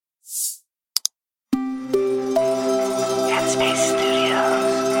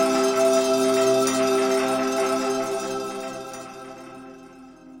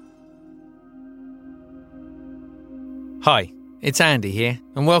Hi, it's Andy here,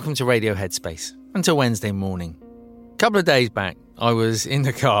 and welcome to Radio Headspace until Wednesday morning. A couple of days back, I was in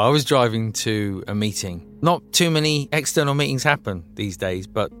the car. I was driving to a meeting. Not too many external meetings happen these days,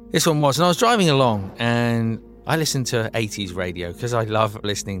 but this one was. And I was driving along, and I listened to 80s radio because I love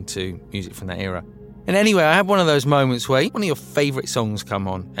listening to music from that era. And anyway, I had one of those moments where one of your favourite songs come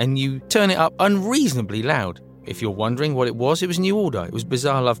on, and you turn it up unreasonably loud. If you're wondering what it was New Order. It was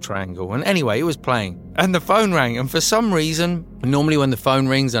Bizarre Love Triangle. And anyway, it was playing. And the phone rang. And for some reason, normally when the phone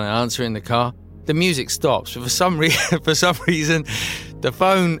rings and I answer in the car, the music stops. But for some reason, the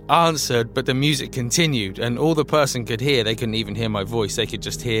phone answered, but the music continued. And all the person could hear, they couldn't even hear my voice. They could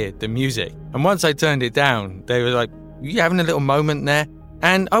just hear the music. And once I turned it down, they were like, you having a little moment there?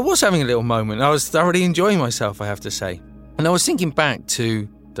 And I was having a little moment. I was thoroughly enjoying myself, I have to say. And I was thinking back to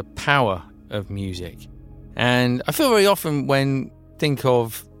the power of music. And I feel very often when think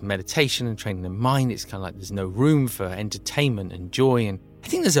of meditation and training the mind, it's kind of like there's no room for entertainment and joy. And I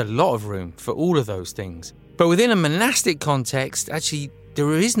think there's a lot of room for all of those things. But within a monastic context, actually, there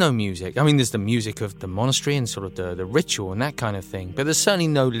is no music. I mean, there's the music of the monastery and sort of the ritual and that kind of thing. But there's certainly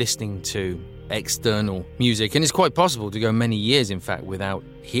no listening to external music. And it's quite possible to go many years, in fact, without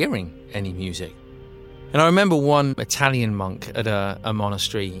hearing any music. And I remember one Italian monk at a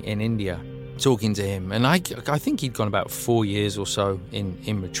monastery in India talking to him, and I think he'd gone about 4 years or so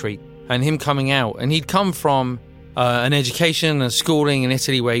in retreat, and him coming out, and he'd come from an education and schooling in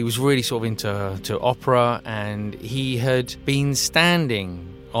Italy where he was really sort of into opera, and he had been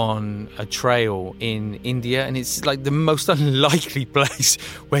standing on a trail in India, and it's like the most unlikely place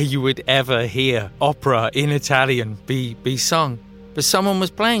where you would ever hear opera in Italian be sung, but someone was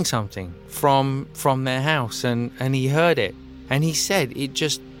playing something from their house, and he heard it, and he said it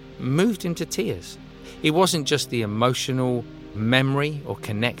just moved him to tears. It wasn't just the emotional memory or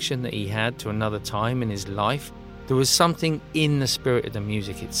connection that he had to another time in his life. There was something in the spirit of the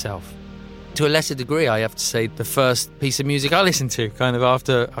music itself. To a lesser degree, I have to say, the first piece of music I listened to kind of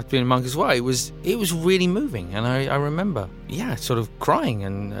after I'd been a monk as well, it was really moving. And I remember, sort of crying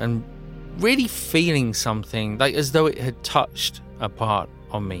and really feeling something like as though it had touched a part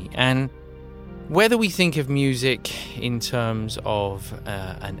on me. And whether we think of music in terms of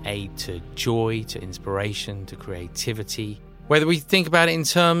an aid to joy, to inspiration, to creativity, whether we think about it in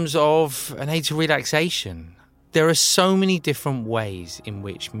terms of an aid to relaxation, there are so many different ways in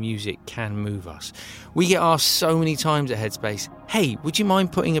which music can move us. We get asked so many times at Headspace, hey, would you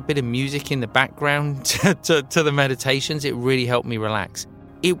mind putting a bit of music in the background to the meditations? It really helped me relax.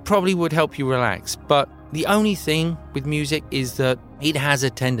 It probably would help you relax, but the only thing with music is that it has a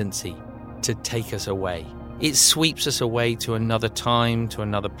tendency to take us away. It sweeps us away to another time, to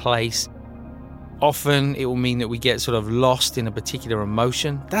another place. Often it will mean that we get sort of lost in a particular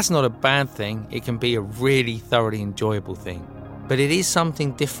emotion. That's not a bad thing. It can be a really thoroughly enjoyable thing. But it is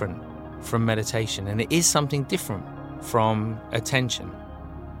something different from meditation, and it is something different from attention.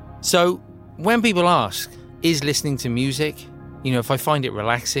 So when people ask, is listening to music, if I find it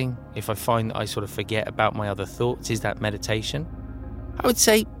relaxing, if I find that I sort of forget about my other thoughts, is that meditation? I would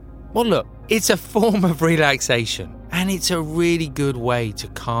say, well, look, it's a form of relaxation, and it's a really good way to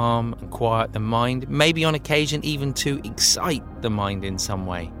calm and quiet the mind, maybe on occasion even to excite the mind in some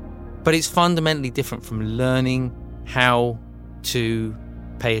way. But it's fundamentally different from learning how to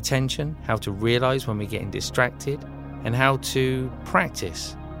pay attention, how to realize when we're getting distracted, and how to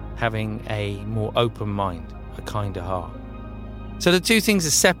practice having a more open mind, a kinder heart. So the two things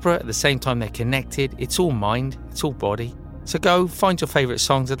are separate, at the same time they're connected. It's all mind, it's all body. So go find your favourite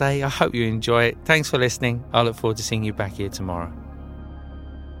song today. I hope you enjoy it. Thanks for listening. I look forward to seeing you back here tomorrow.